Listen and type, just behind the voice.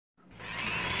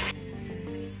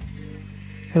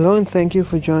Hello and thank you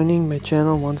for joining my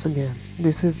channel once again.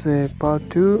 This is part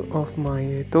 2 of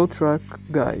my tow truck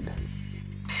guide.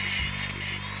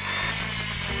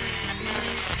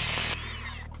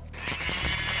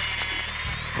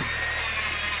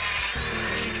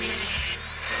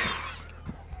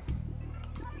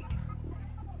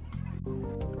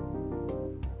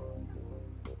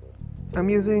 I'm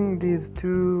using these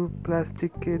two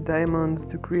plastic diamonds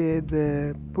to create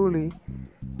the pulley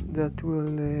that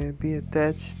will be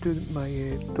attached to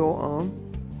my tow arm,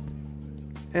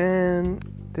 and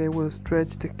they will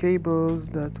stretch the cables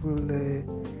that will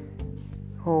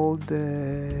hold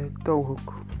the tow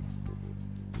hook.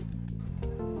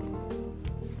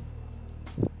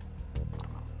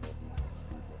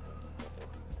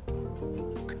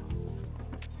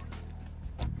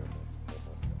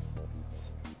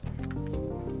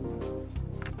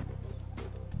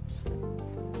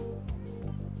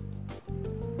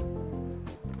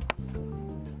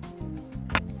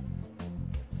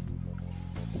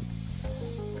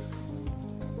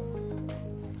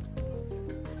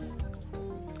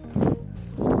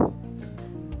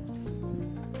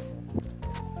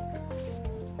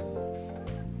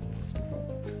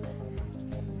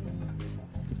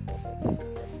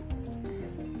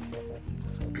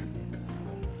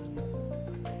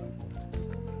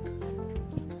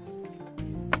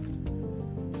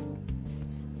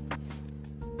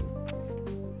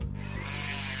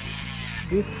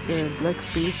 This black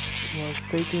piece was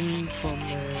taken from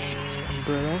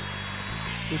umbrella,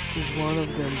 which is one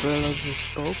of the umbrellas we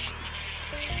spoke,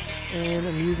 and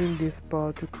I'm using this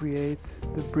part to create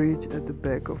the bridge at the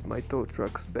back of my tow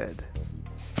truck's bed.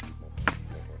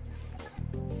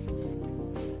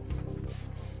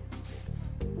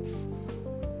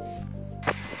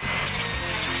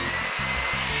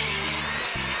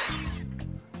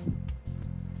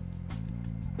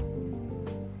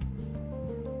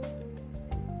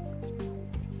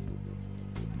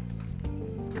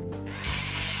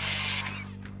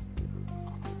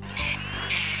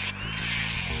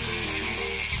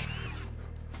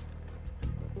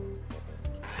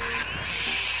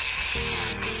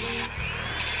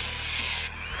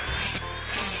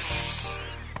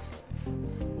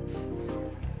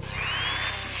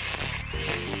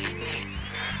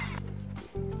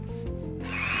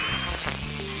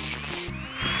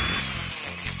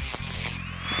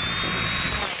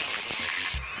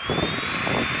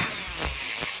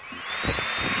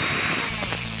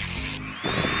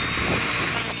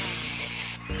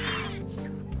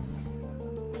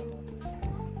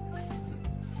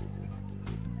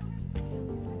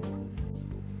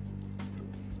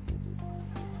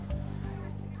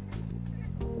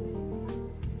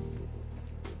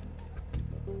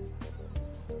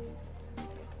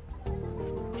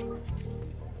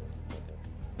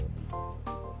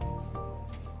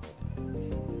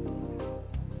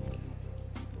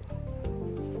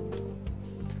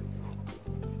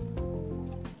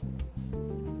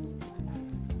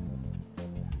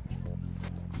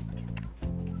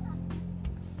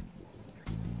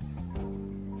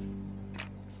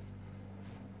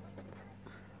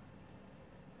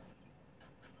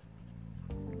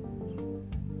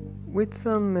 With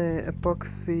some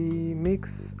epoxy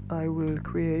mix, I will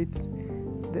create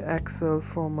the axle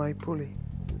for my pulley.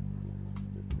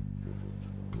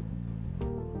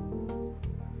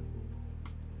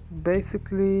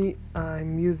 Basically,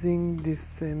 I'm using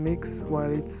this mix while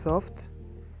it's soft,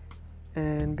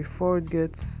 and before it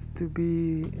gets to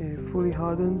be fully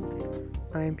hardened,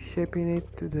 I'm shaping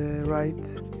it to the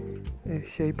right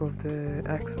shape of the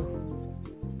axle.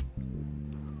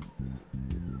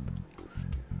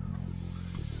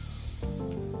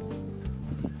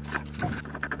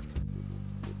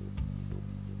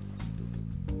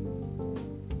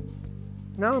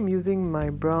 Now I'm using my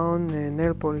brown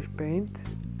nail polish paint.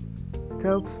 It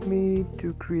helps me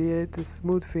to create a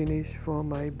smooth finish for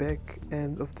my back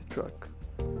end of the truck.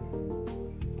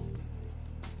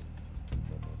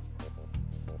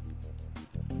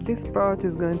 This part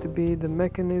is going to be the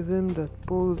mechanism that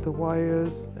pulls the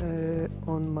wires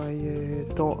on my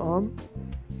tow arm,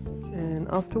 and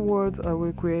afterwards I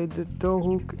will create the tow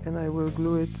hook and I will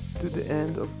glue it to the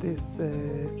end of this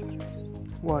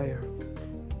wire.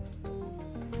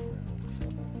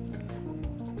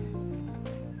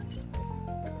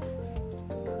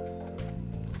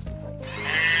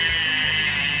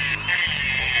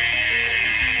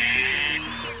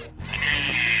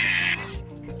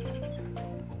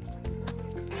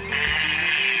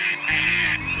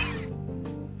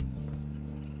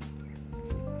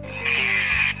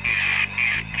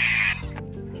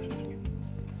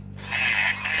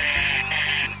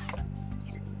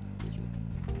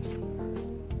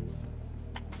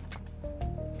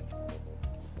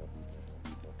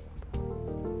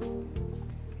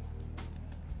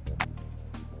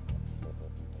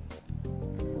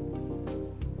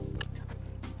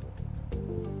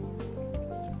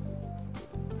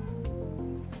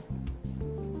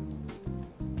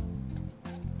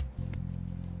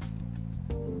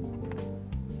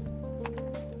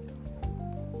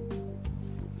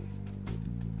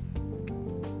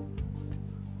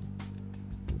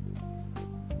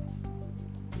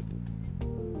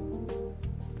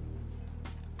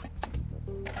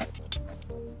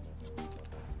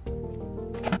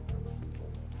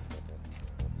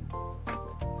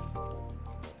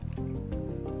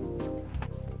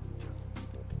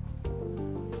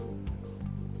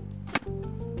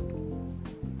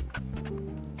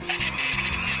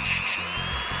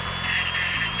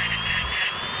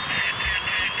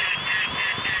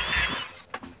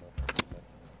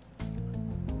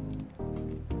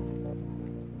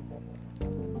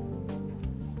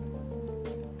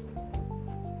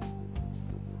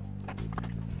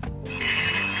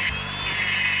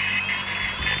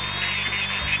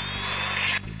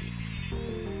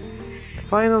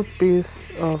 final piece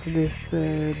of this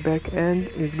back end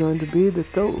is going to be the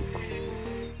toe.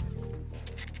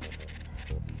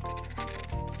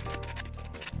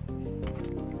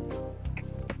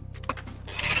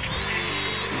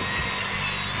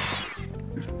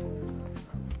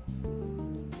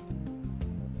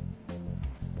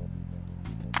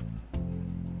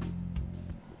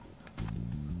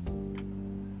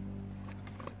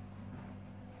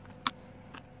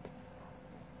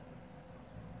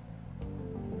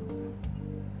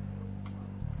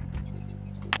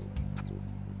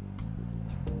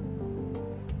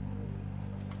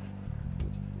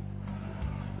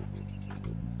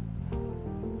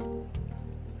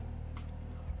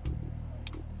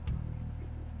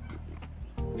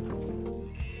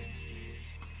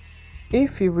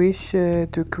 If you wish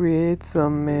to create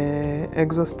some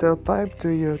exhaust tailpipe to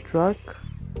your truck,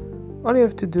 all you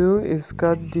have to do is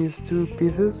cut these two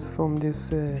pieces from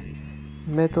this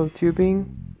metal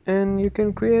tubing, and you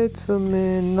can create some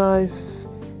nice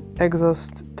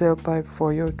exhaust tailpipe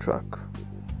for your truck.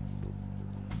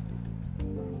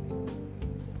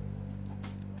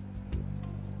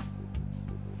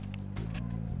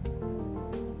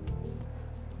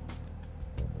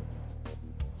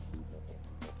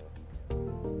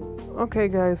 Okay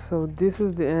guys, so this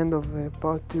is the end of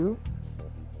part 2.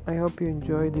 I hope you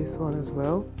enjoyed this one as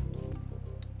well.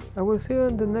 I will see you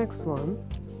in the next one,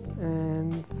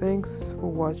 and thanks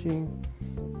for watching.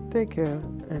 Take care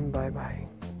and bye bye.